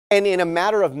And in a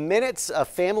matter of minutes, a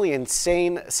family in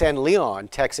San Leon,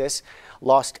 Texas,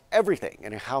 lost everything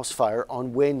in a house fire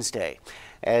on Wednesday.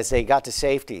 As they got to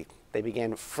safety, they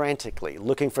began frantically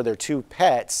looking for their two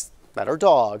pets that are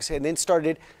dogs, and then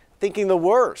started thinking the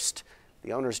worst.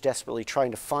 The owners desperately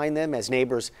trying to find them as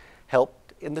neighbors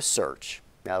helped in the search.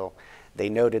 Now, they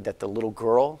noted that the little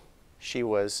girl, she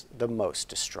was the most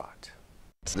distraught.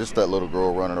 Just that little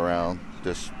girl running around,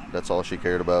 that's all she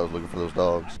cared about, was looking for those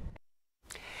dogs.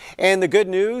 And the good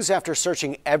news, after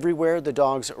searching everywhere, the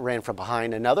dogs ran from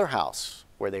behind another house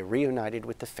where they reunited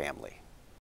with the family.